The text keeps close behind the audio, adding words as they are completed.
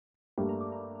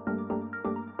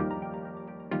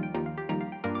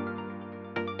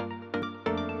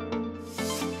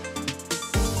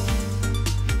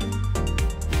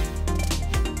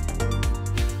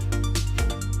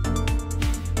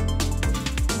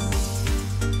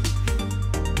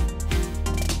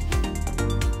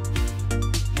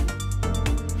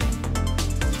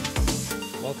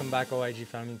back, OIG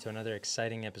family, to another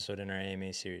exciting episode in our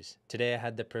AMA series. Today I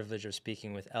had the privilege of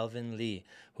speaking with Elvin Lee,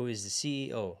 who is the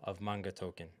CEO of Manga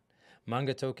Token.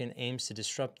 Manga Token aims to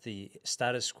disrupt the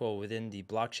status quo within the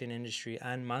blockchain industry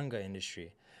and manga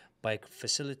industry by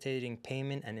facilitating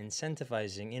payment and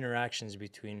incentivizing interactions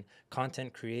between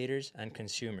content creators and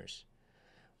consumers.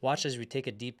 Watch as we take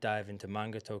a deep dive into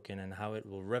Manga Token and how it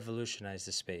will revolutionize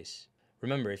the space.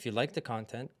 Remember, if you like the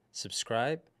content,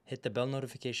 subscribe, hit the bell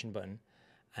notification button,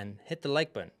 and hit the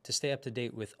like button to stay up to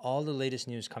date with all the latest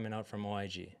news coming out from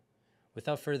OIG.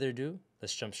 Without further ado,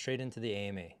 let's jump straight into the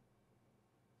AMA.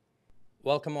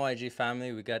 Welcome, OIG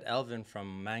family. We got Elvin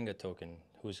from Manga Token,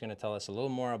 who's going to tell us a little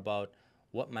more about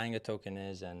what Manga Token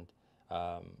is and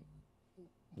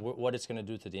what it's going to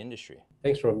do to the industry.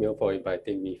 Thanks, Romeo, for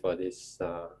inviting me for this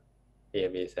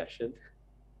AMA session.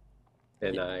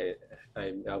 And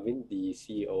I'm Alvin, the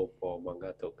CEO for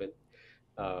Manga Token.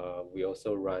 We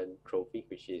also run Trophee,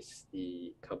 which is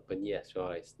the company as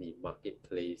well as the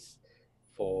marketplace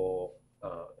for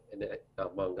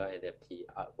manga NFT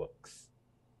artworks,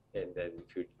 and then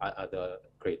other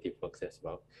creative works as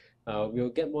well. We'll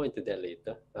get more into that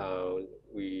later.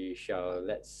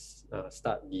 Let's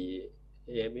start the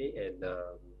AMA, and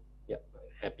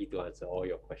happy to answer all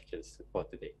your questions for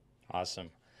today.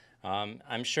 Awesome.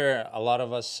 I'm sure a lot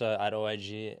of us at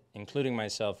OIG, including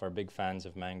myself, are big fans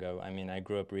of manga. I mean, I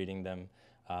grew up reading them.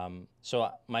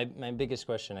 So my biggest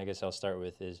question, I guess I'll start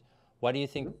with, is why do you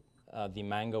think the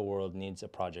manga world needs a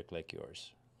project like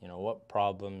yours? You know, what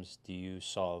problems do you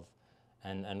solve,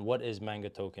 and what is Manga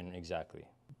Token exactly?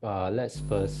 Let's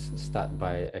first start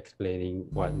by explaining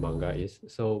what manga is.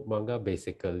 So manga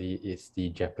basically is the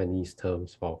Japanese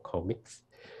terms for comics.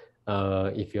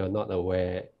 If you're not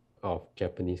aware of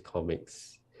Japanese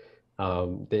comics,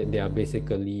 they are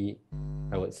basically,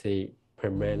 I would say,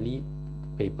 primarily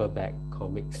paperback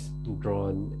comics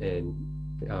drawn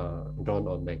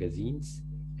on magazines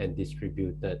and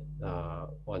distributed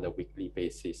on a weekly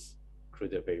basis through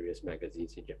the various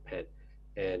magazines in Japan.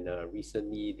 And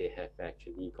recently they have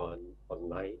actually gone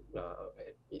online.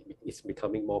 It's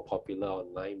becoming more popular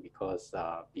online because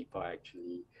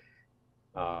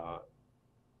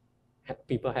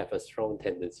people have a strong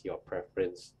tendency or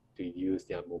preference to use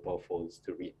their mobile phones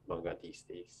to read manga these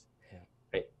days,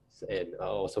 right? And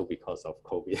also because of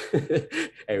COVID,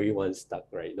 everyone's stuck,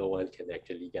 right? No one can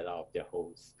actually get out of their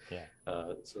homes.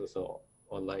 So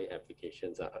online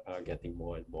applications are getting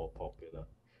more and more popular.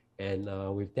 And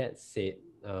with that said,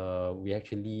 we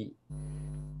actually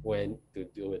went to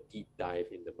do a deep dive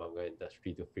in the manga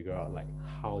industry to figure out like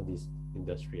how this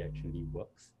industry actually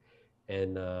works.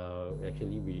 And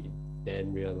actually we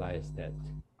then realized that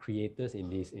creators in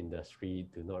this industry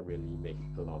do not really make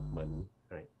a lot of money,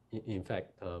 right? In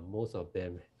fact, most of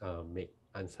them make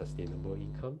unsustainable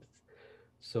incomes.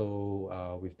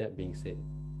 So with that being said,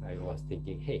 I was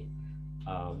thinking, hey,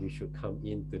 we should come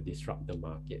in to disrupt the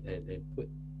market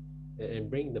and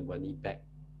bring the money back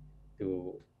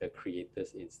to the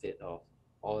creators instead of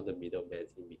all the middlemen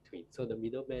in between. So the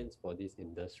middlemen for this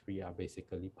industry are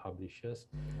basically publishers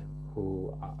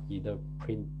who either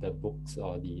print the books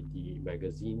or the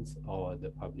magazines, or the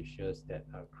publishers that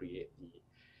create the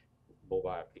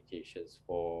mobile applications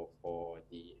for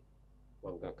the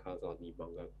mangakas or the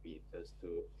manga creators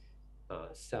to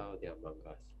sell their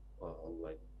mangas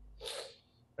online.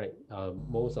 Right.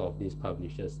 Most of these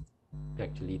publishers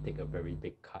actually take a very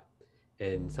big cut,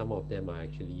 and some of them are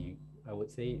actually, I would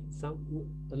say,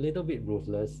 a little bit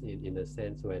ruthless in a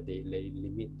sense where they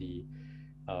limit the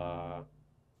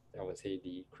I would say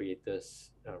the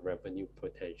creators' revenue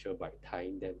potential by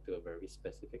tying them to a very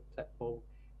specific platform,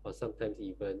 or sometimes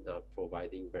even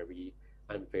providing very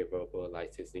unfavorable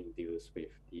licensing deals with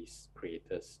these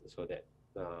creators, so that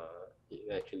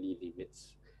it actually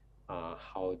limits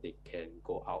how they can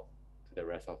go out to the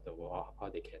rest of the world, how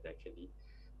they can actually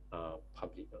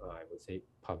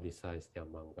publicize their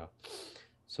manga.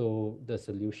 So the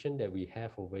solution that we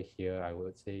have over here, I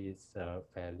would say, is a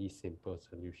fairly simple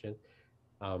solution.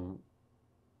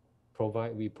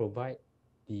 We provide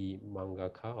the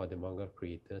mangaka or the manga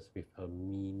creators with a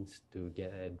means to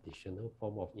get an additional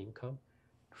form of income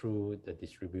through the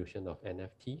distribution of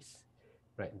NFTs,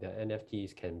 right? The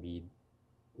NFTs can be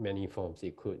many forms.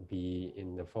 It could be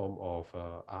in the form of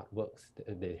artworks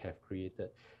that they have created.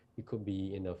 It could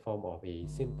be in the form of a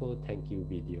simple thank you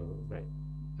video, right?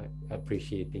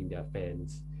 Appreciating their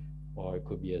fans, or it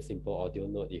could be a simple audio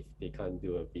note if they can't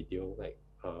do a video. Like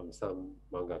some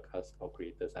mangakas or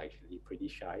creators are actually pretty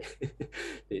shy.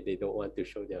 they don't want to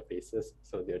show their faces,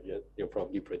 so they'll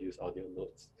probably produce audio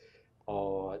notes.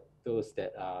 Or those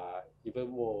that are even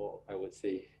more, I would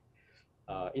say,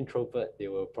 introvert, they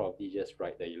will probably just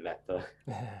write a letter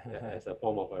as a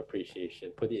form of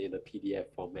appreciation, put it in a PDF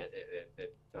format,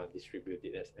 and distribute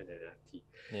it as an NFT.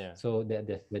 Yeah. So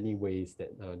there's many ways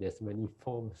that there's many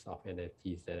forms of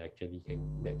NFTs that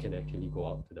can actually go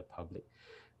out to the public.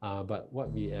 But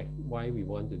why we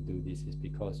want to do this is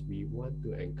because we want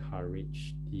to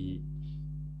encourage the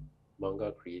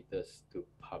manga creators to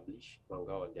publish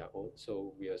manga on their own.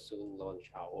 So we will soon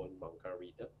launch our own manga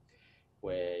reader,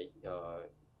 where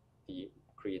the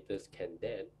creators can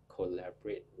then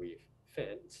collaborate with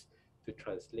fans to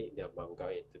translate their manga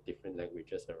into different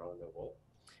languages around the world,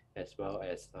 as well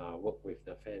as work with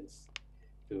the fans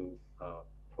to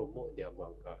promote their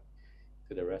manga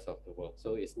to the rest of the world.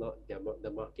 So it's not the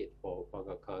market for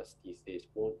mangakas these days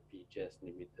won't be just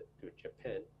limited to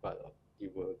Japan, but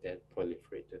it will then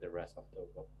proliferate to the rest of the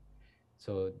world.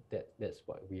 So that's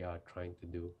what we are trying to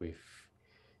do with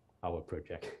our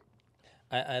project.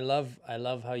 I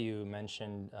love how you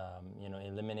mentioned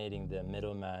eliminating the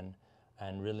middleman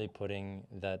and really putting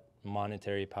that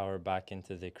monetary power back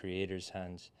into the creator's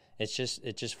hands. It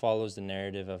just follows the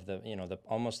narrative of the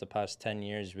almost the past 10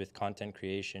 years with content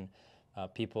creation.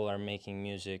 People are making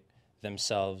music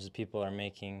themselves. People are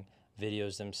making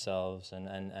videos themselves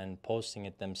and posting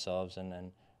it themselves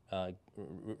and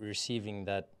receiving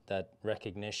that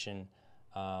recognition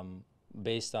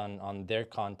based on their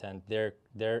content,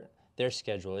 their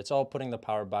schedule. It's all putting the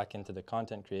power back into the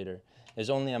content creator. It's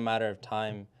only a matter of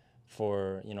time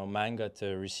for manga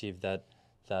to receive that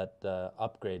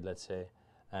upgrade, let's say.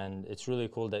 And it's really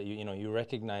cool that you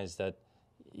recognize that.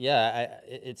 Yeah,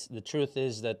 it's the truth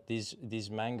is that these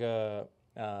manga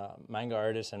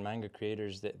artists and manga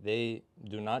creators, that they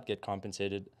do not get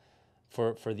compensated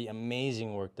for the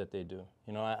amazing work that they do.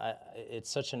 It's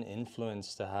such an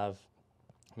influence to have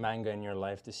manga in your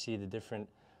life, to see the different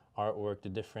artwork, the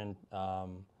different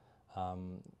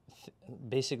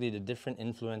basically the different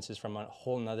influences from a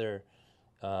whole nother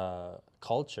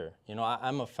culture.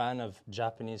 I'm a fan of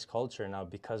Japanese culture now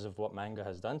because of what manga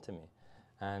has done to me.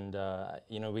 And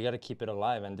we got to keep it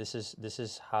alive, and this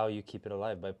is how you keep it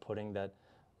alive, by putting that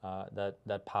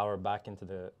power back into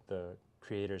the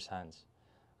creator's hands.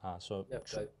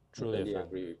 Truly really a fan.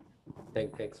 agree.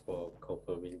 Thanks for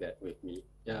confirming that with me.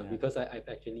 Yeah. Because I've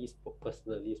actually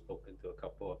personally spoken to a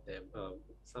couple of them.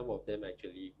 Some of them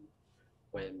actually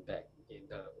went back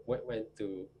went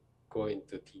to go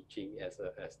into teaching as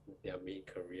their main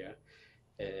career,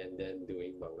 and then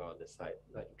doing manga on the side,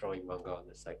 like drawing manga on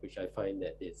the side, which I find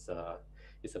that it's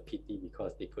a pity,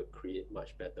 because they could create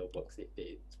much better works if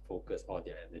they focus all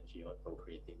their energy on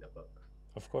creating the manga.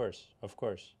 Of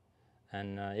course.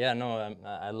 And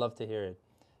I love to hear it.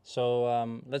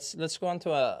 So let's go on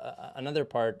to another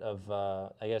part of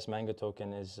I guess Manga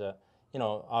Token is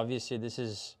obviously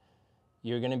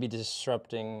you're going to be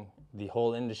disrupting the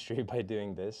whole industry by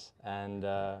doing this, and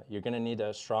you're going to need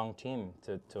a strong team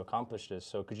to accomplish this.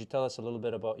 So could you tell us a little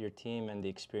bit about your team and the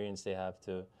experience they have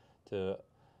to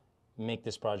make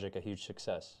this project a huge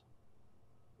success?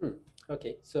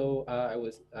 Okay, so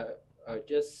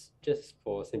just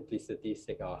for simplicity's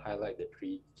sake, I'll highlight the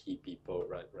three key people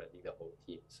running the whole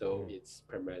team. So it's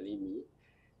primarily me,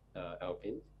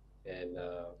 Alvin, and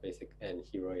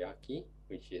Hiroyaki,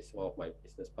 which is one of my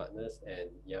business partners, and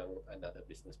Young, another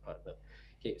business partner.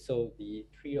 Okay, so the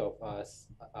three of us,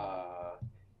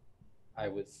 I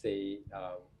would say,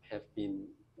 have been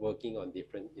working on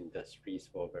different industries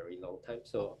for a very long time.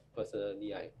 So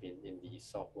personally, I've been in the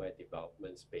software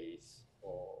development space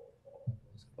for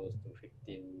close to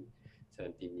 15,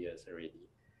 17 years already.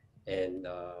 And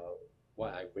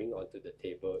what I bring onto the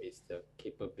table is the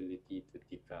capability to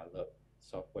develop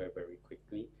software very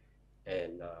quickly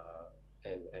and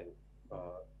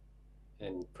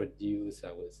produce,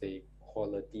 I would say,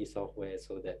 quality software,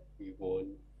 so that we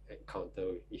won't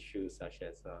encounter issues such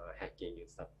as hacking and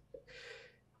stuff.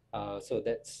 So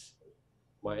that's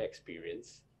my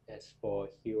experience. As for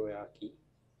Hiroyaki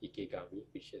Ikegami,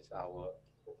 which is our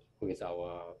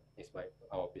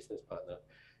business partner,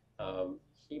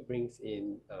 he brings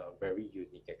in a very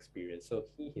unique experience. So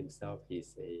he himself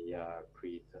is a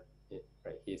creator,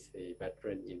 right? He's a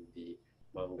veteran in the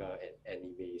manga and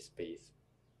anime space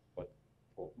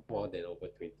for more than over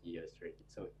 20 years already.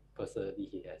 So personally,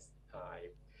 he has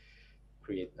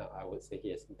I would say he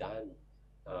has done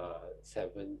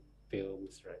 7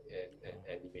 films, right, and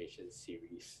animation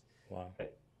series. Wow.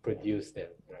 Right, produced them,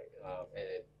 right,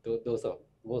 and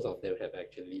most of them have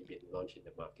actually been launched in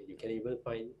the market. You can even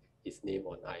find his name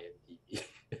on IMDb.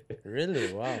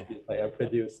 Really? Wow. He's like a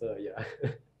producer, yeah.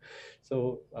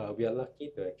 So we are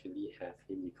lucky to actually have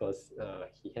him because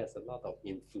he has a lot of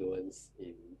influence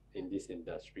in this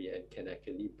industry and can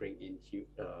actually bring in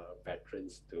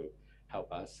veterans to help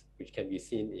us, which can be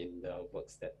seen in the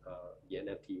works that the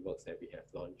NFT works that we have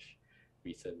launched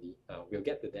recently. We'll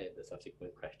get to that in the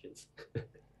subsequent questions.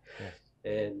 Yeah.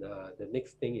 And the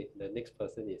next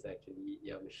person is actually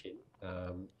Yamshin.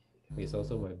 He's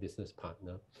also my business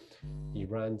partner. He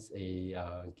runs a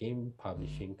game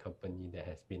publishing company that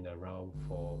has been around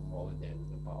for more than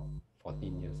about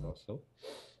 14 years or so.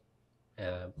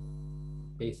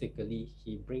 Basically,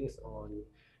 he brings on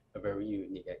a very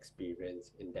unique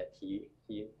experience in that he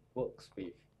works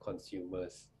with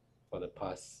consumers for the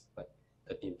past like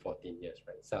 13, 14 years,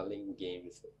 right? Selling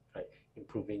games, right?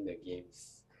 Improving the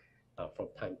games from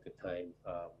time to time,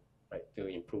 right? To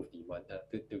improve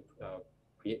the to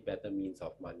create better means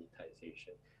of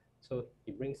monetization. So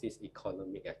he brings this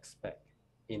economic aspect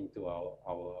into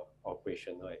our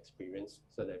operational experience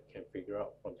so that we can figure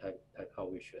out from time to time how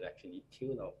we should actually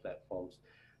tune our platforms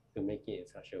to make it in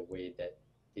such a way that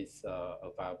it's a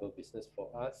viable business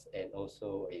for us and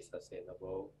also a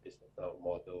sustainable business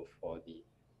model for the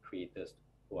creators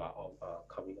who are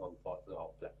coming on board to our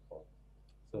platform.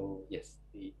 So yes,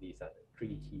 these are the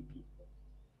three key people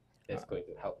that's going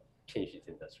to help change this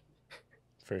industry.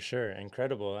 For sure,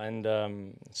 incredible, and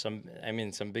some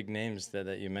big names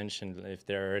that you mentioned, if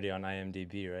they're already on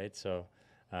IMDb, right? So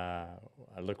I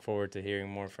look forward to hearing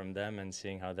more from them and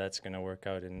seeing how that's going to work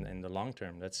out in the long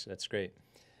term. That's great.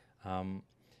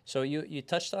 So you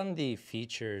touched on the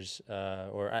features,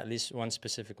 or at least one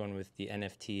specific one with the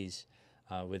NFTs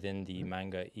within the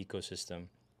manga ecosystem,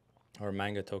 or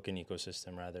manga token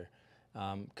ecosystem rather.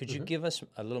 Could you give us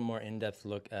a little more in-depth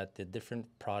look at the different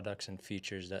products and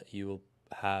features that you will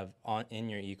have in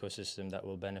your ecosystem that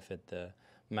will benefit the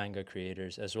manga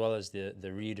creators as well as the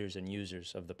readers and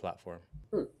users of the platform?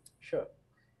 Sure.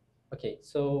 Okay,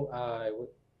 so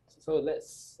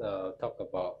let's talk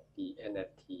about the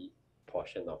NFT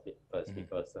portion of it first,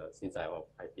 because since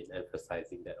I've been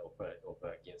emphasizing that over and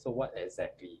over again. So what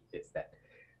exactly is that?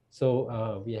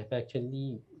 So we have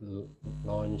actually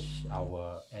launched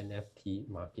our NFT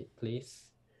marketplace.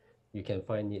 You can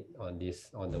find it on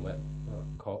the web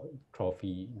called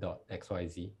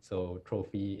Trophee.xyz. So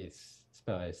Trophy is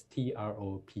spelled as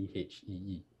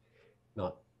TROPHEE,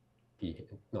 not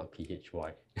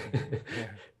PHY.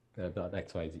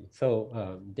 .xyz.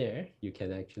 So there you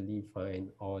can actually find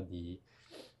all the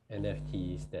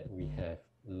NFTs that we have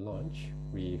launched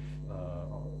with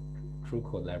through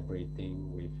collaborating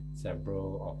with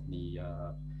several of the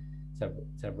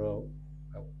several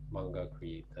manga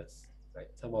creators. Right,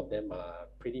 some of them are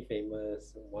pretty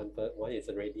famous. One is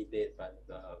already dead, but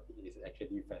he is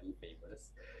actually fairly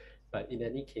famous. But in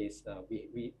any case,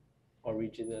 we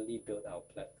originally built our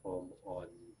platform on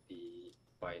the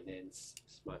Binance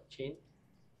Smart Chain.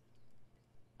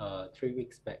 3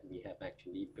 weeks back, we have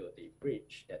actually built a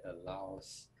bridge that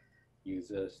allows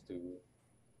users to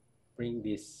bring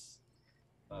these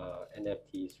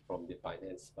NFTs from the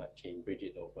Binance Smart Chain, bridge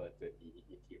it over to the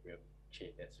Ethereum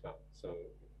chain as well. So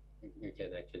you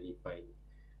can actually find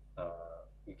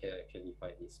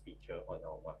this feature on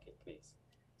our marketplace.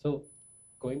 So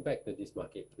going back to this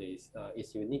marketplace,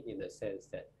 it's unique in the sense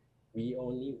that we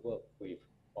only work with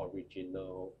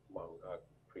original manga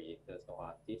creators or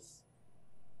artists,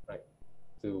 right,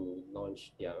 to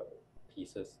launch their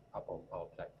pieces up on our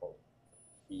platform.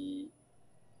 We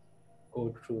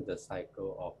go through the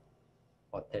cycle of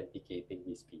authenticating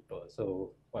these people.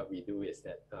 So what we do is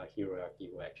that Hierarchy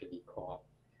will actually call up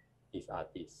these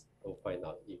artists to find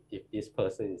out if this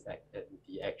person is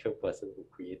the actual person who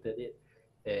created it,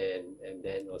 and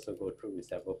then also go through with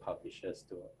several publishers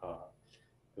to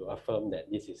affirm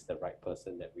that this is the right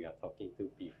person that we are talking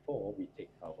to before we take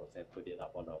ours and put it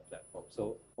up on our platform.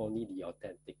 So only the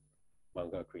authentic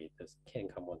manga creators can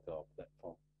come onto our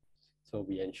platform. So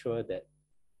we ensure that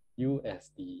you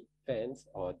as the fans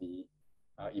or the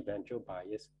eventual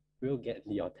buyers will get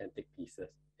the authentic pieces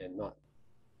and not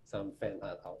some fan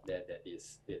art out there that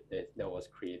was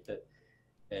created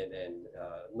and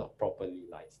not properly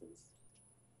licensed.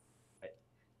 Right?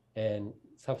 And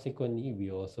subsequently,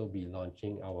 we also be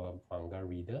launching our manga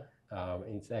reader.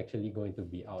 It's actually going to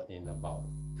be out in about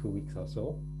 2 weeks or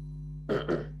so.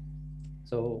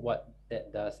 So what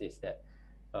that does is that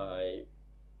manga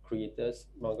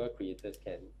creators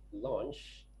can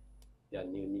launch their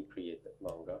newly created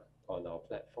manga on our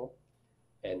platform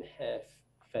and have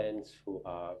fans who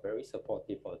are very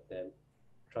supportive of them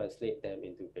translate them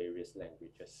into various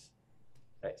languages.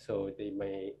 Right, so they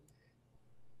may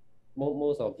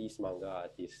most of these manga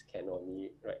artists can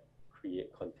only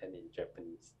create content in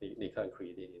Japanese. They can't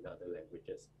create it in other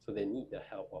languages. So they need the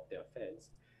help of their fans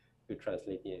to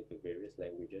translate it into various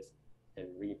languages and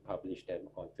republish them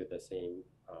onto the same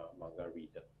manga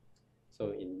reader.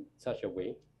 So in such a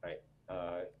way, right,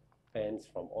 fans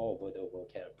from all over the world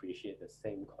can appreciate the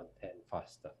same content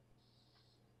faster,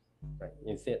 right?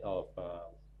 Instead of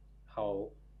how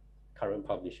current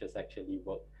publishers actually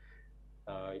work,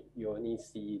 you only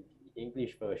see the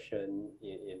English version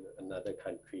in another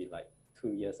country like 2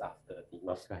 years after the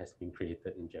manga has been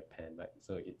created in Japan, right?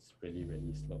 So it's really,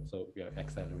 really slow. So we are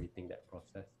accelerating that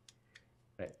process,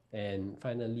 right? And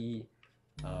finally,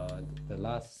 the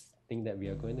last thing that we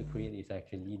are going to create is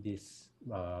actually this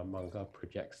manga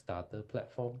project starter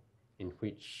platform, in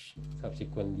which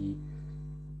subsequently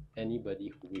anybody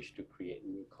who wish to create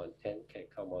new content can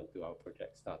come onto our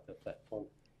project starter platform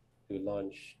to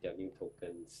launch their new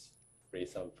tokens,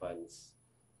 raise some funds,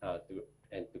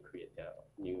 and to create their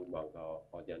new manga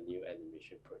or their new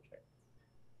animation project.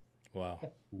 Wow. Yeah,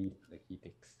 these are the key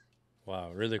things.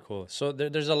 Wow, really cool. So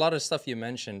there's a lot of stuff you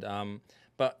mentioned,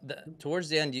 but towards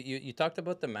the end, you talked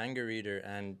about the manga reader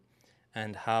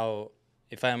and how,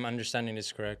 if I'm understanding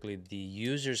this correctly, the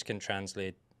users can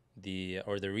translate the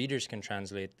readers can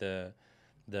translate the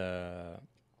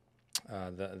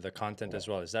content as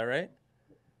well. Is that right?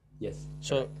 Yes.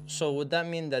 So would that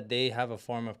mean that they have a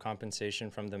form of compensation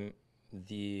from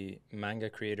the manga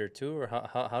creator too, or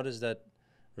how does that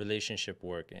relationship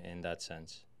work in that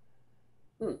sense?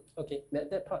 Okay,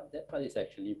 that part is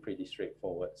actually pretty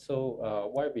straightforward. So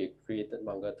why we created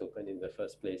Manga Token in the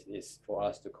first place is for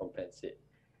us to compensate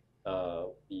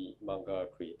the manga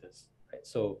creators, right?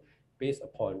 So based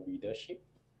upon readership,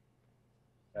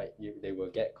 right, they will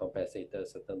get compensated a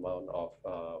certain amount of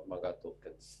manga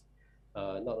tokens.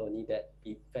 Not only that,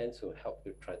 the fans who help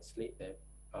to translate them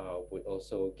would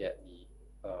also get the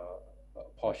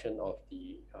portion of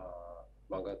the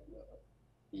manga,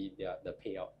 the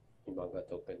payout in manga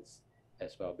tokens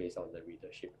as well, based on the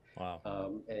readership. Wow.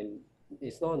 And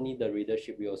it's not only the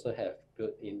readership, we also have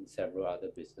built in several other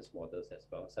business models as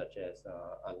well, such as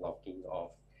unlocking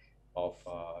of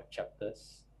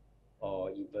chapters,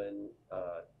 or even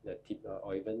the tip,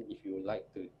 or even if you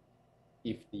like to,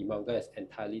 if the manga is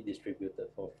entirely distributed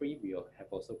for free, we have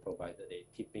also provided a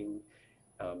tipping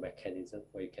mechanism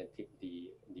where you can tip the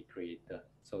creator.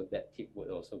 So that tip would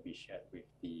also be shared with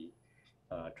the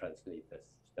translators,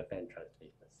 the fan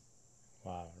translators.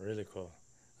 Wow, really cool.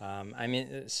 I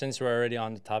mean, since we're already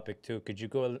on the topic too, could you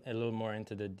go a little more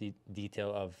into the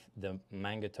detail of the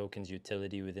manga tokens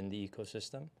utility within the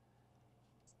ecosystem?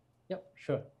 Yep,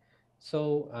 sure.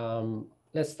 So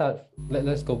let's start.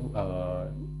 Let's go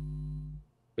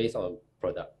based on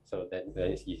product, so then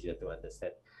it's easier to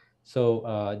understand. So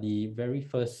the very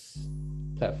first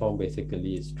platform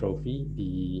basically is Trophy,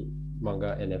 the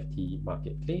manga NFT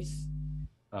marketplace.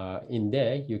 In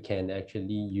there, you can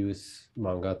actually use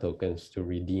manga tokens to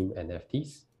redeem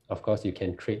NFTs. Of course, you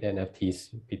can trade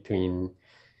NFTs between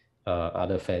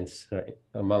other fans, right,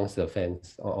 amongst the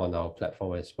fans on our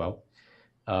platform as well.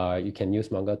 You can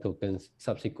use manga tokens.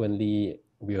 Subsequently,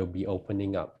 we'll be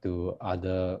opening up to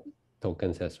other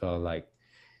tokens as well, like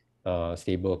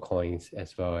stable coins,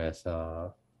 as well as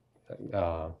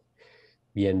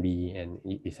BNB and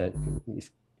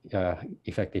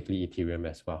effectively Ethereum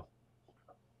as well,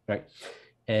 right?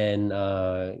 And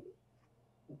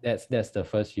that's the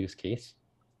first use case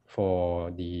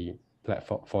for the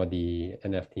platform, for the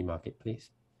NFT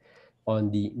marketplace. On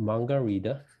the manga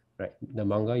reader, right, the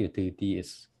manga utility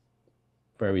is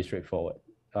very straightforward.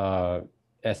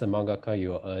 As a mangaka,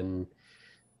 you earn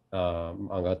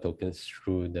manga tokens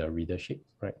through the readership,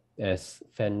 right? As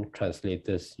fan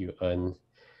translators, you earn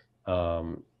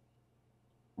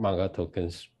manga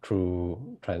tokens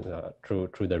through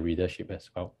the readership as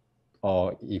well.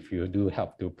 Or if you do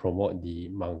help to promote the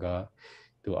manga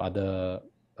to other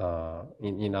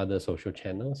in other social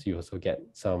channels, you also get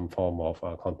some form of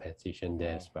compensation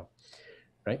there as well,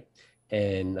 right?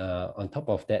 And on top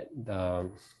of that,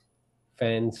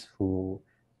 fans who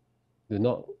do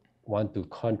not want to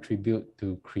contribute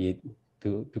to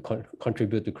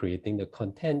contribute to creating the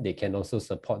content, they can also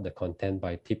support the content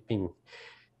by tipping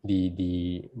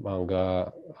the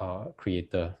manga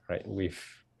creator, right, with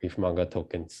manga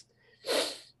tokens.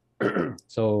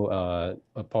 So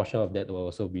a portion of that will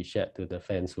also be shared to the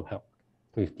fans who help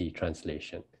with the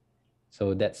translation.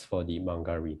 So that's for the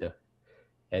manga reader.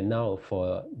 And now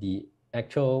for the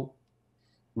actual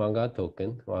manga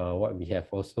token, what we have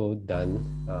also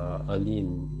done early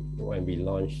when we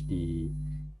launched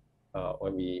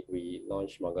when we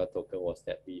launched manga token, was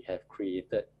that we have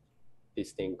created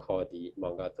this thing called the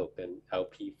manga token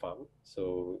LP farm.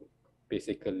 So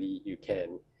basically you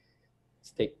can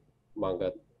stake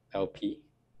Manga LP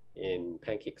in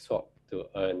PancakeSwap to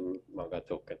earn Manga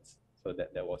tokens. So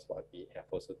that was what we have.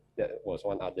 Also, that was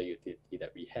one other utility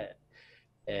that we had.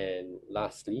 And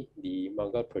lastly, the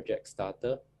Manga project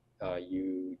starter,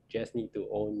 you just need to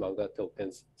own Manga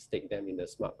tokens, stake them in the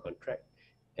smart contract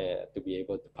to be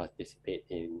able to participate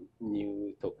in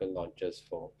new token launches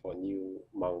for new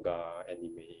manga,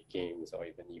 anime, games, or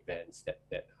even events that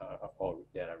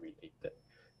are related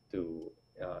to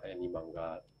any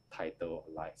manga title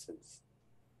or license.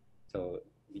 So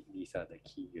these are the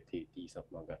key utilities of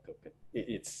Manga token.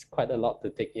 It's quite a lot to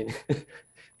take in,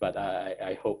 but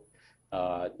I hope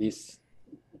this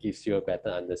gives you a better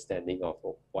understanding of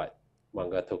what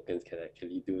Manga tokens can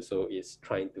actually do. So it's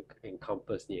trying to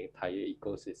encompass the entire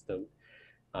ecosystem.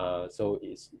 So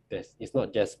it's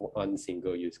not just one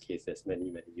single use case. There's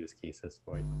many use cases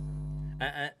for it.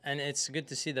 And it's good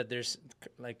to see that there's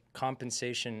like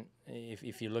compensation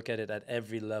if you look at it at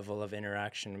every level of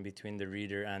interaction between the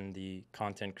reader and the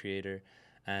content creator,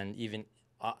 and even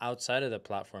outside of the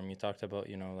platform. You talked about,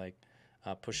 you know, like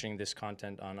pushing this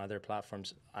content on other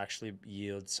platforms actually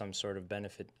yields some sort of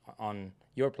benefit on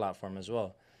your platform as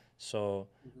well. So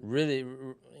really,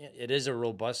 it is a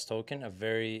robust token, a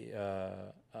very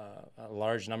a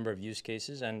large number of use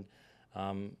cases, and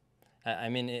I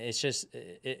mean, it's just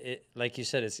like you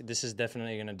said, this is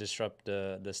definitely going to disrupt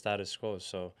the status quo.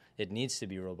 So it needs to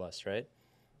be robust, right?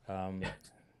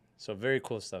 So very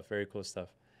cool stuff. Very cool stuff.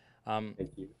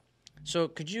 Thank you. So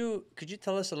could you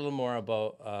tell us a little more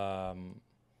about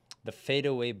the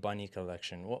Fadeaway Bunny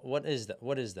collection? What is that?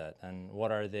 What is that? And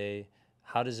what are they?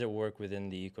 How does it work within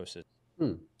the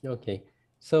ecosystem? Okay.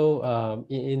 So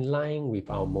in line with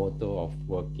our motto of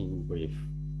working with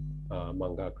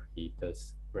manga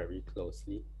creators very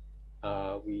closely,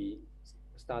 we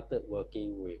started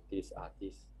working with this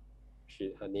artist.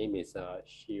 Her name is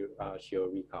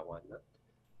Shiori Kawana.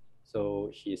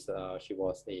 So she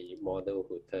was a model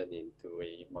who turned into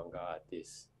a manga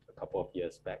artist a couple of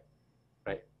years back,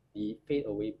 right? The Fade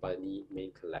Away Bunny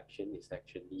main collection is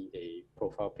actually a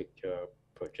profile picture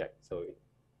project. So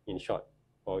in short,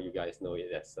 all you guys know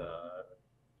it as a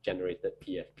generated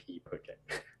PFP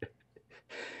project.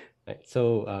 Right.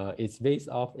 So it's based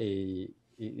off the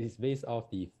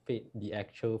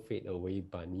actual Fade Away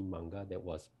Bunny manga that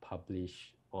was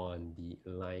published on the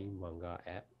Line manga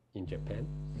app in Japan.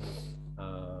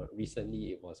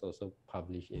 Recently, it was also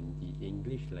published in the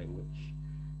English language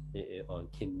on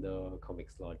Kindle,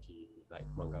 Comixology, like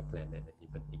Manga Planet, and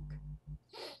even Ink.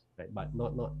 Right, but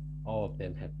not all of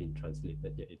them have been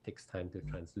translated yet. It takes time to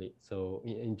translate. So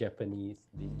in Japanese,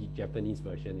 the Japanese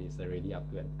version is already up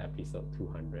to episode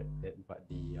 200, but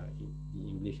the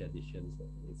English editions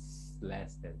is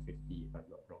less than 50, if I'm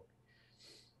not wrong.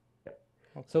 Yeah.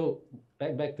 Okay. So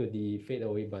back to the Fade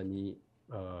Away Bunny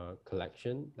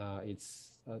collection.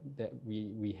 It's that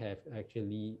we have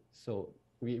actually sold.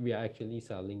 We are actually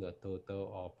selling a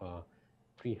total of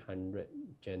 300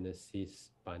 Genesis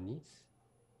bunnies.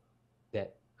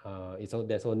 That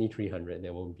there's only 300.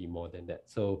 There won't be more than that.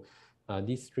 So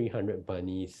these 300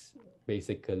 bunnies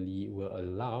basically will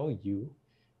allow you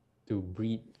to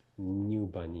breed new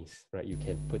bunnies, right? You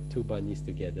can put two bunnies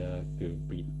together to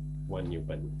breed one new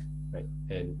bunny, right?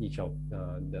 And each of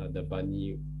the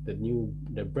bunny,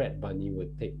 the bred bunny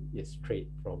would take its trait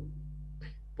from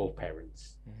both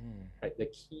parents. Right? The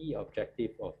key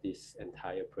objective of this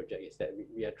entire project is that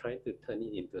we are trying to turn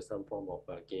it into some form of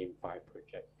a GameFi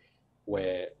project,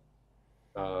 where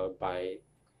by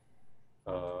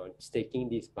staking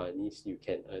these bunnies, you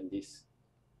can earn this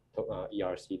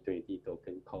ERC20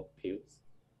 token called Pills,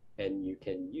 and you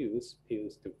can use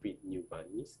Pills to breed new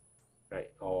bunnies,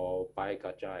 right? Or buy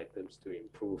gacha items to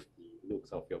improve the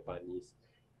looks of your bunnies,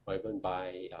 or even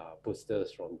buy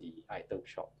boosters from the item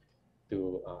shop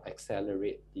to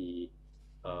accelerate the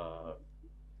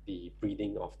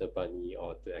breeding of the bunny,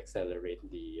 or to accelerate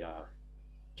the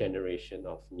generation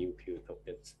of new Pew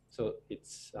tokens. So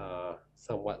it's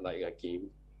somewhat like a game,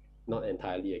 not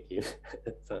entirely a game.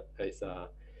 It's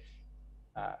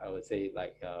I would say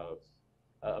like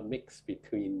a mix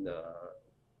between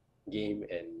game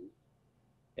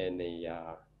and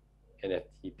a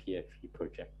NFT PFP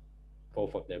project.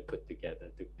 Both of them put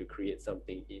together to create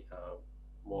something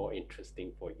more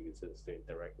interesting for users to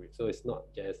interact with. So it's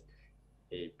not just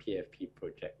a PFP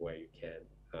project where you can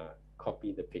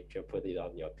copy the picture, put it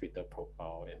on your Twitter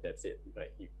profile, and that's it.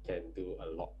 Right? You can do a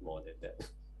lot more than that.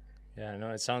 Yeah, no,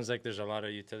 it sounds like there's a lot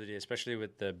of utility, especially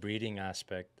with the breeding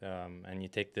aspect. And you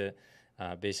take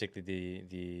basically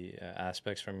the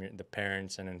aspects from the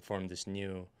parents and inform this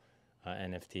new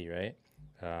NFT, right?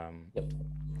 Yep.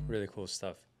 Really cool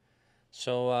stuff.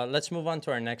 So let's move on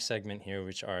to our next segment here,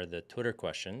 which are the Twitter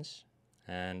questions.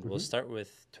 And we'll start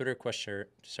with Twitter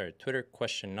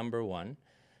question number 1,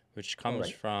 which comes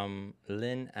Alright. from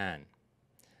Lynn Ann.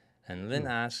 And Lynn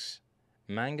asks,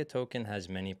 Manga Token has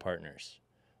many partners.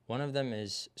 One of them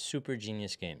is Super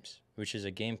Genius Games, which is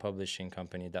a game publishing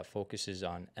company that focuses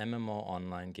on MMO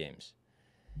online games.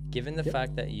 Given the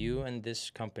fact that you and this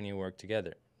company work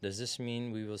together, does this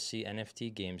mean we will see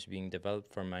NFT games being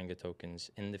developed for Manga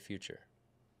Tokens in the future?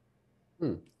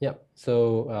 Yeah,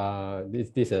 so this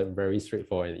is a very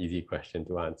straightforward and easy question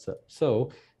to answer.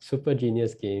 So Super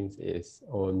Genius Games is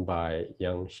owned by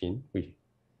Yang Xin,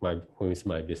 who is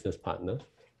my business partner,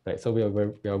 right? So we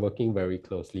are working very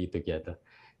closely together.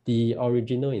 The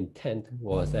original intent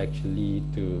was actually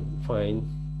to find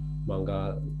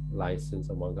manga license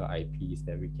or manga IPs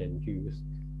that we can use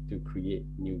to create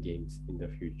new games in the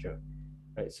future,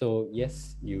 right? So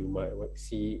yes, you might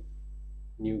see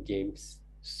new games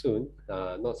soon.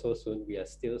 Not so soon. We are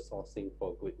still sourcing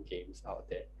for good games out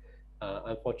there.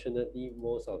 Unfortunately,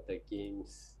 most of the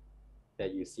games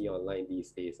that you see online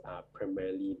these days are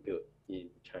primarily built in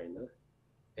China,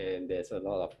 and there's a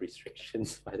lot of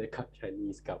restrictions by the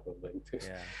Chinese government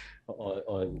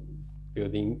on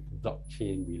building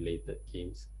blockchain related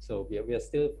games. So we are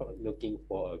still looking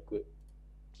for a good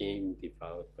game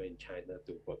developer in China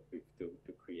to work with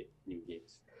to create new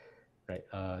games. Right,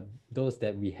 those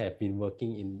that we have been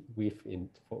working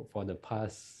for the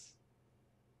past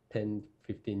 10,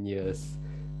 15 years,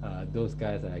 those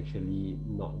guys are actually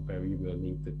not very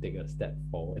willing to take a step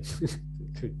forward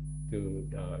to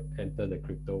enter the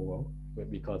crypto world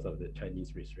because of the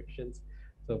Chinese restrictions.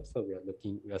 So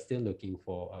we are still looking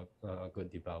for a good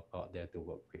developer out there to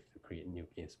work with to create new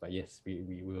games. But yes,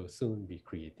 we will soon be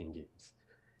creating games.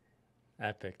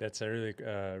 Epic. That's a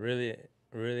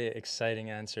really exciting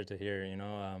answer to hear,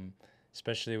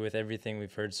 especially with everything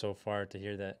we've heard so far, to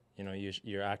hear that,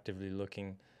 you're actively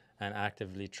looking and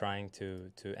actively trying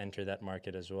to enter that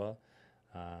market as well.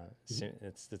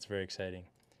 That's very exciting.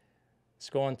 Let's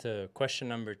go on to question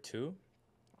number 2,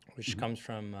 which comes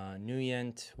from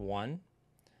Nuyent1.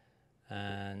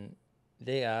 And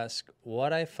they ask,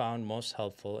 what I found most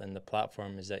helpful in the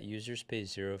platform is that users pay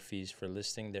 0 fees for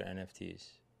listing their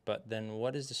NFTs. But then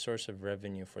what is the source of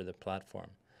revenue for the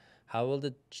platform? How will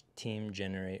the team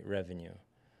generate revenue?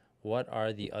 What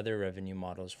are the other revenue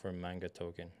models for Manga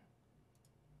Token?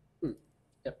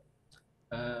 Yep.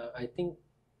 I think,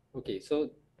 okay, so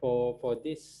for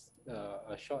this,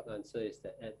 a short answer is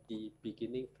that at the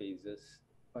beginning phases,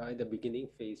 by the beginning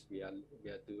phase, we are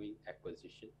doing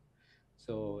acquisition.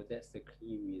 So that's the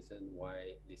key reason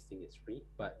why listing is free.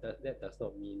 But that does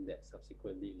not mean that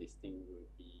subsequently listing will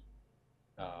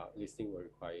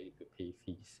require you to pay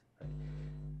fees. Right?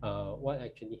 What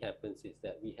actually happens is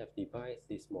that we have devised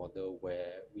this model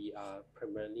where we are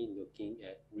primarily looking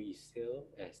at resale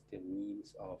as the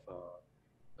means of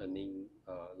earning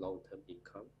long-term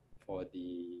income for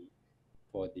the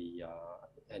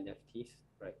NFTs,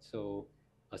 right? So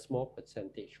a small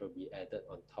percentage will be added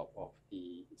on top of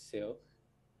the sale,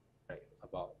 right?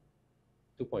 About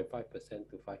 2.5%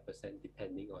 to 5%,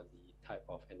 depending on the type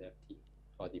of NFT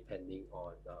or depending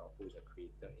on who the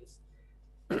creator is.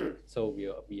 So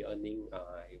we'll be earning,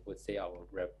 I would say, our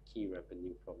key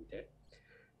revenue from there.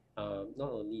 Not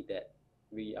only that,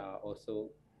 we are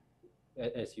also,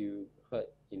 as you heard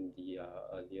in the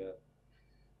earlier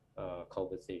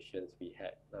conversations we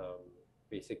had,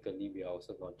 basically we are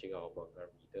also launching our manga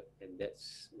reader, and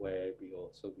that's where we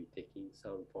also be taking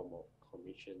some form of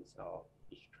commissions out of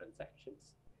each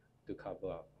transactions to cover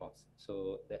our costs.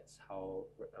 So that's how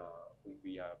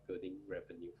we are building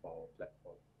revenue for our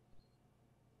platform.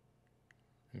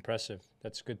 Impressive.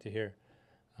 That's good to hear.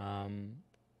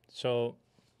 So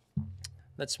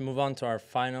let's move on to our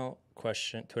final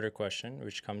question, Twitter question,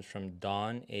 which comes from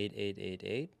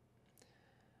Dawn8888.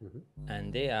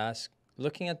 And they ask,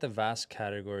 looking at the vast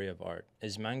category of art,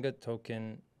 is Manga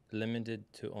Token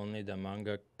limited to only the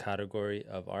manga category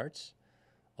of arts?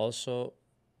 Also,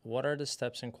 what are the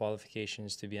steps and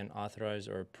qualifications to be an authorized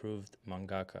or approved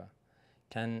mangaka?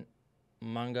 Can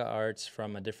manga arts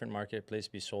from a different marketplace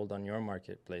be sold on your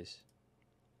marketplace?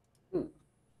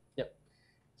 Yep.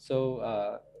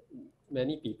 So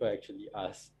many people actually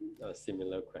ask a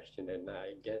similar question, and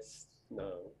I guess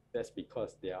that's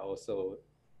because they are also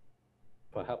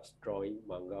perhaps drawing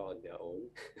manga on their own,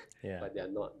 but they are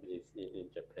not based in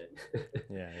Japan.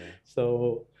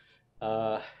 So,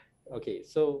 okay,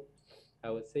 so I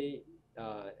would say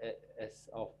as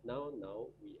of now,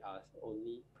 we are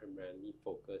only primarily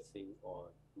focusing on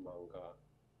manga,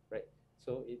 right?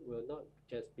 So it will not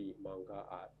just be manga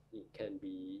art. It can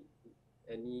be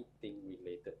anything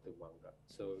related to manga.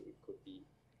 So it could be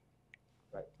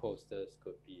like posters,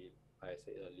 could be, like I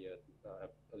said earlier,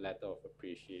 a letter of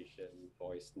appreciation,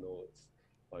 voice notes,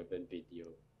 or even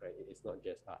video, right? It's not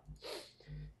just art.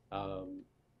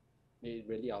 It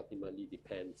really ultimately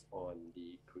depends on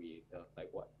the creator, like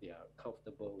what they are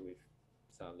comfortable with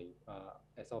selling.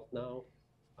 As of now,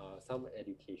 some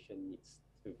education needs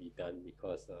to be done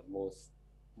because most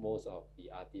of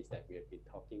the artists that we have been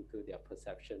talking to, their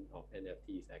perception of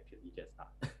NFT is actually just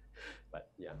art.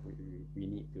 But yeah, we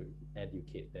need to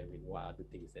educate them in what are the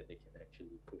things that they can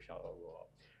actually push out or roll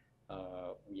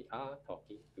out. We are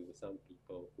talking to some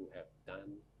people who have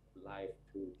done live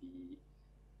 2D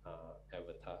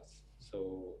avatars.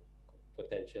 So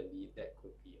potentially that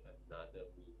could be another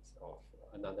means of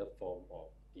another form of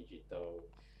digital,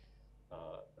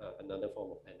 another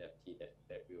form of NFT that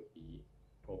will be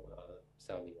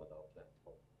selling on our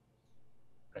platform.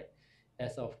 Right.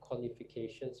 As of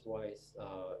qualifications wise,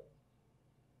 I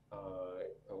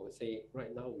would say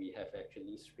right now we have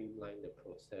actually streamlined the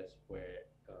process where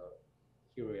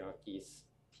Hiroyaki's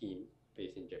team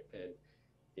based in Japan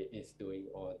is doing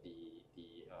all the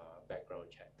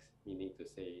background checks, meaning to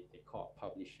say they call up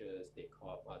publishers, they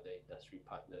call up other industry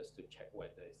partners to check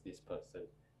whether is this person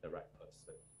the right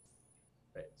person.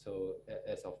 Right. So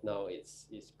as of now, it's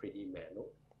pretty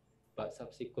manual, but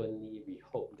subsequently we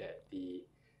hope that the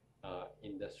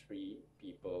industry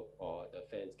people or the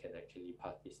fans can actually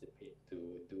participate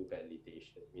to do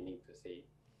validation, meaning to say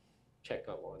check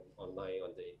out online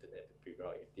on the internet to figure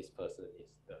out if this person is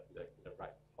the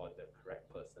right or the correct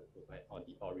person or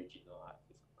the original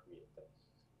artist or creator.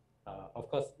 Of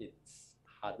course, it's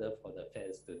harder for the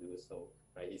fans to do so,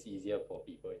 right? It's easier for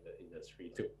people in the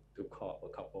industry to call a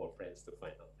couple of friends to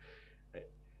find out, right?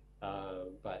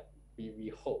 But we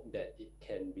hope that it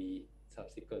can be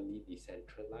subsequently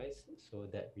decentralized so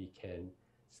that we can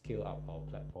scale up our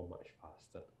platform much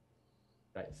faster,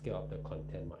 right? Scale up the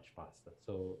content much faster.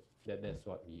 So that's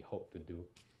what we hope to do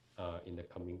in the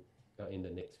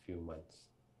next few months.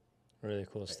 Really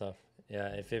cool stuff. Yeah,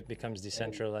 if it becomes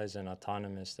decentralized and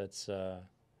autonomous, that's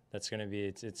going to be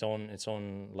its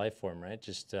own life form, right?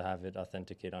 Just to have it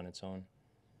authenticate on its own.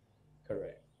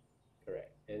 Correct.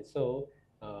 And so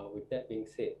with that being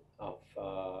said,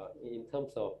 in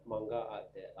terms of manga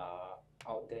art that are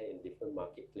out there in different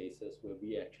marketplaces, will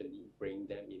we actually bring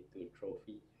them into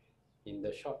Trophee? In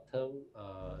the short term,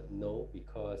 no,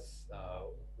 because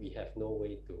we have no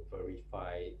way to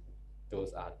verify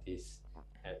those artists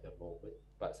at the moment.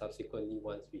 But subsequently,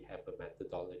 once we have a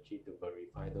methodology to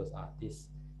verify those artists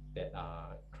that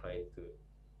are trying to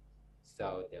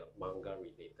sell their manga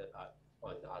related art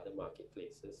on other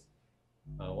marketplaces,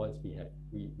 once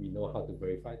we know how to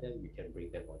verify them, we can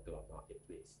bring them onto our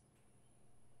marketplace.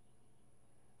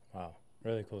 Wow,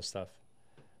 really cool stuff.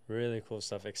 Really cool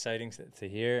stuff. Exciting to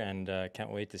hear, and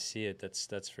can't wait to see it.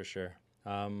 That's for sure.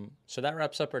 So that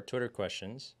wraps up our Twitter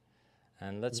questions,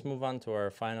 and let's move on to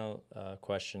our final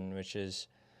question, which is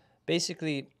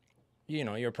basically,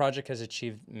 your project has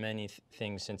achieved many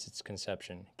things since its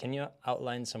conception. Can you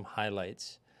outline some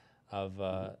highlights of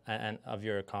and of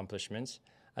your accomplishments,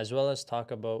 as well as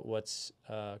talk about what's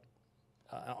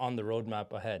on the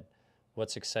roadmap ahead?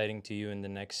 What's exciting to you in the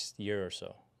next year or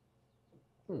so?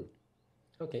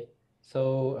 Okay,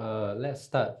 so let's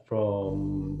start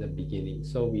from the beginning.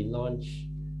 So we launched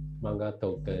Manga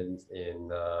Tokens in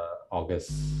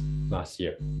August last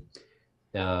year.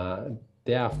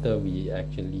 Thereafter, we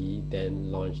actually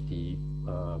then launched the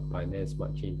Binance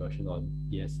Smart Chain version or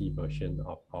BSC version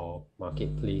of our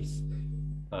marketplace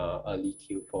early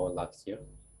Q4 last year.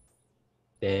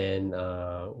 Then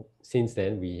since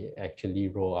then, we actually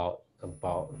roll out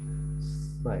about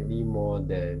slightly more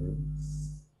than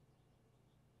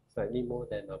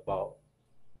about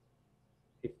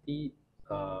 50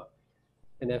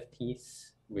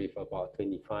 NFTs with about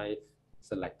 25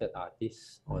 selected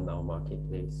artists on our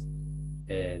marketplace.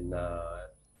 And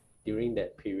during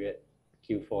that period,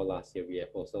 Q4 last year, we have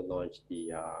also launched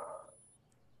the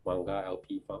Manga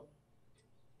LP farm.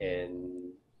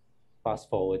 And fast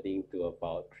forwarding to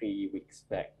about 3 weeks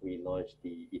back, we launched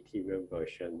the Ethereum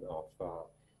version of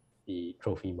the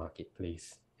Trophee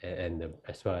marketplace and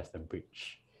as well as the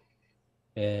bridge.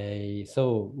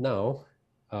 So now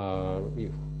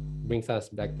it brings us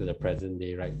back to the present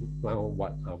day. Right now,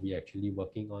 what are we actually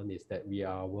working on is that we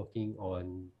are working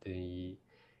on the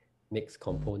next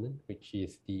component, which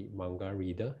is the manga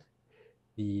reader.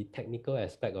 The technical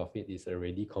aspect of it is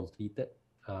already completed.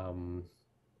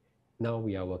 Now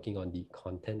we are working on the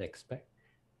content aspect,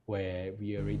 where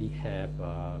we already have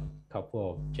a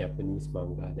couple of Japanese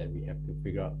manga that we have to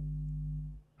figure out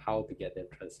how to get them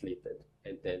translated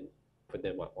and then put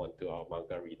them up onto our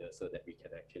manga reader so that we can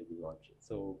actually launch it.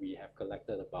 So we have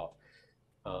collected about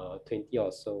 20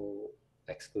 or so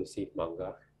exclusive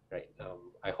manga, right?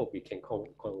 I hope we can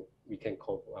translate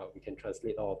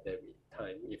all of them in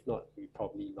time. If not, we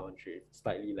probably launch with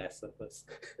slightly lesser first,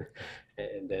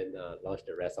 and then launch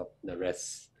the rest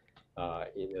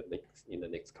in the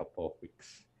next couple of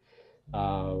weeks.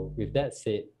 With that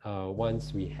said,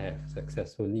 once we have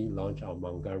successfully launched our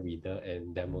manga reader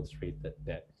and demonstrated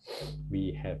that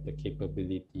we have the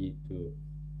capability to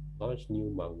launch new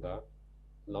manga,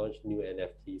 launch new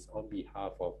NFTs on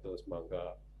behalf of those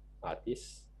manga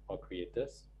artists or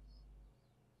creators,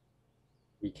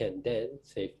 we can then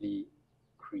safely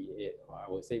create, or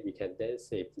I would say we can then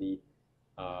safely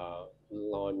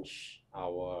launch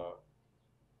our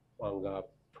manga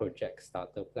project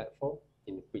starter platform,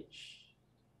 in which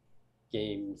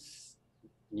games,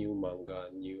 new manga,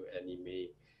 new anime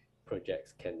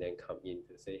projects can then come in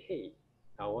to say, hey,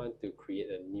 I want to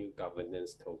create a new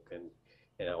governance token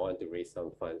and I want to raise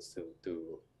some funds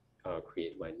to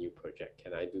create my new project.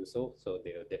 Can I do so? So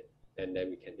and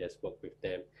then we can just work with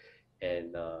them,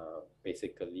 and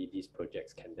basically these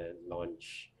projects can then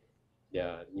launch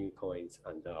their new coins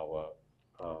under our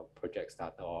project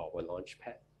starter or our launch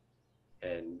pad,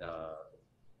 and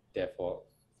therefore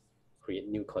create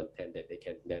new content that they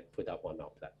can then put up on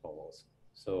our platform also.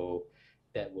 So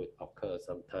that would occur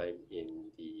sometime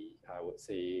in the, I would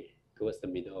say, towards the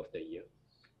middle of the year,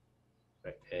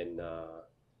 right? And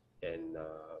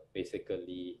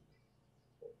basically,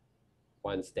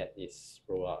 once that is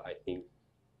rolled out, I think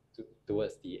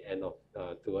towards the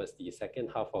second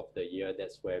half of the year,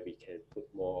 that's where we can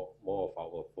put more of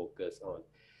our focus on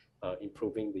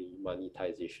improving the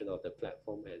monetization of the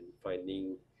platform and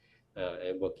finding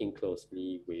and working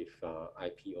closely with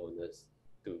IP owners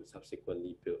to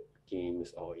subsequently build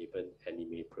games or even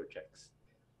anime projects.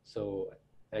 So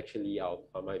actually,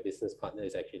 my business partner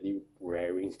is actually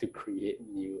raring to create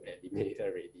new animes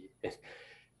already,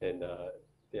 and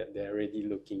they're already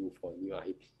looking for new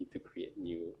IP to create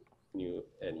new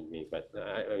anime. But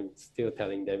I'm still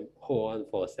telling them, hold on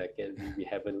for a second. We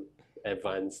haven't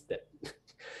advanced that.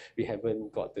 We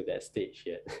haven't got to that stage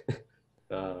yet.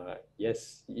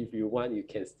 Yes, if you want, you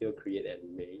can still create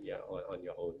anime, on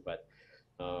your own. But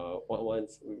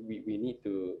once we need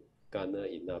to garner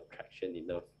enough traction,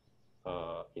 enough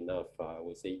I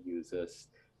would say users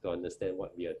to understand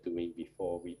what we are doing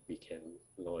before we can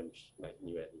launch like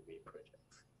new anime projects.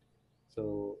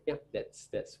 So yeah,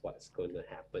 that's what's going to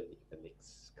happen in the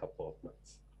next couple of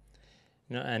months.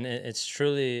 No, and it's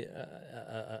truly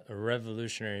a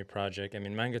revolutionary project. I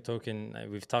mean, Manga Token,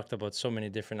 we've talked about so many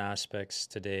different aspects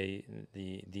today,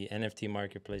 the NFT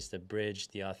marketplace, the bridge,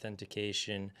 the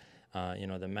authentication,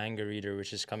 the manga reader,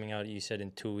 which is coming out, you said,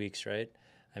 in 2 weeks, right?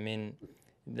 I mean,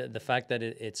 the fact that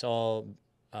it's all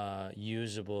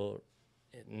usable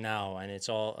now and it's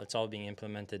all being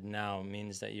implemented now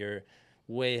means that you're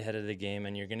way ahead of the game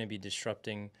and you're going to be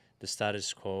disrupting the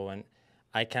status quo. And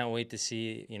I can't wait to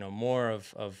see, more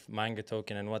of Manga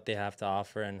Token and what they have to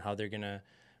offer and how they're gonna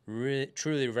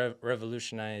truly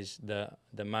revolutionize the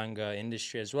manga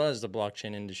industry as well as the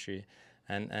blockchain industry,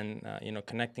 and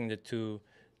connecting the two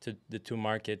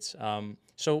markets.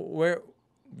 So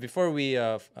before we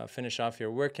finish off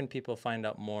here, where can people find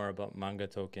out more about Manga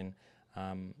Token?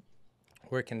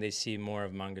 Where can they see more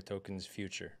of Manga Token's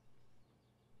future?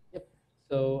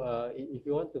 So if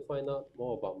you want to find out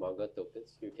more about Manga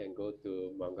Tokens, you can go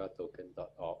to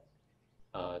mangatoken.org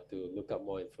to look up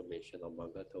more information on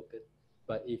Manga Token.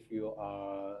 But if you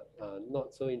are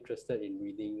not so interested in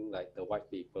reading like the white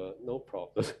paper, no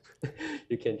problem.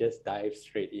 You can just dive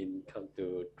straight in, come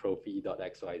to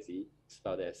Trophee.xyz,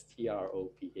 spelled as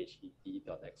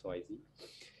TROPHET.xyz.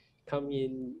 Come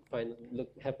in,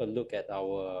 have a look at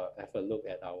our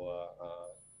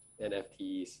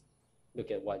NFTs. Look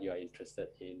at what you are interested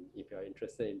in. If you are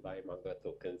interested in buying manga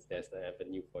tokens, there's an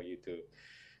avenue for you to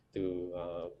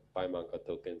buy manga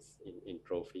tokens in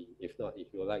Trophy. If not,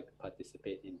 if you would like to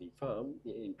participate in the farm,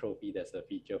 in Trophy, there's a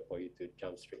feature for you to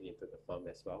jump straight into the farm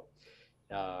as well.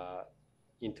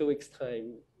 In 2 weeks'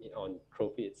 time, on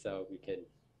Trophy itself, you can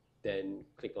then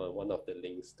click on one of the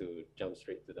links to jump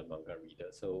straight to the manga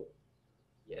reader. So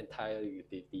the entire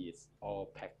utility is all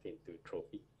packed into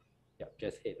Trophy. Yeah,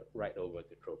 just head right over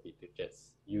to Trophee to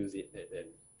just use it and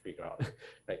then figure out,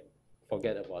 like,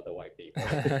 forget about the white paper.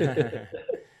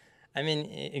 I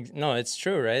mean, no, it's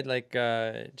true, right? Like,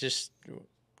 just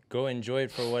go enjoy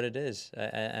it for what it is.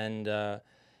 And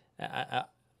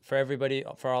for everybody,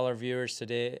 for all our viewers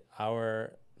today,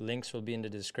 our links will be in the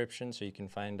description, so you can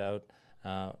find out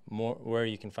where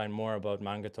you can find more about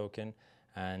Manga Token.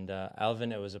 And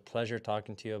Alvin, it was a pleasure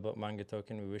talking to you about Manga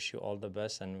Token. We wish you all the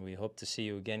best, and we hope to see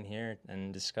you again here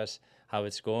and discuss how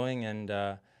it's going. And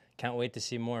can't wait to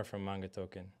see more from Manga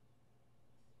Token.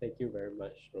 Thank you very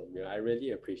much, Romeo. I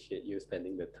really appreciate you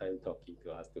spending the time talking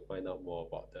to us to find out more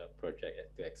about the project and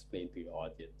to explain to your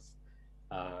audience.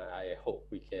 I hope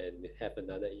we can have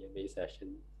another EMA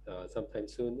session sometime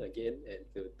soon again, and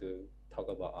to talk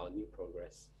about our new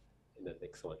progress in the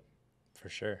next one. For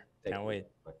sure. Can't wait.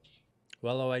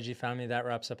 Well, OIG family, that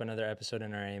wraps up another episode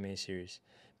in our AMA series.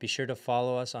 Be sure to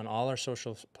follow us on all our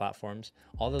social platforms.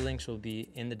 All the links will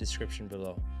be in the description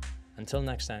below. Until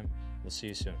next time, we'll see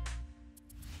you soon.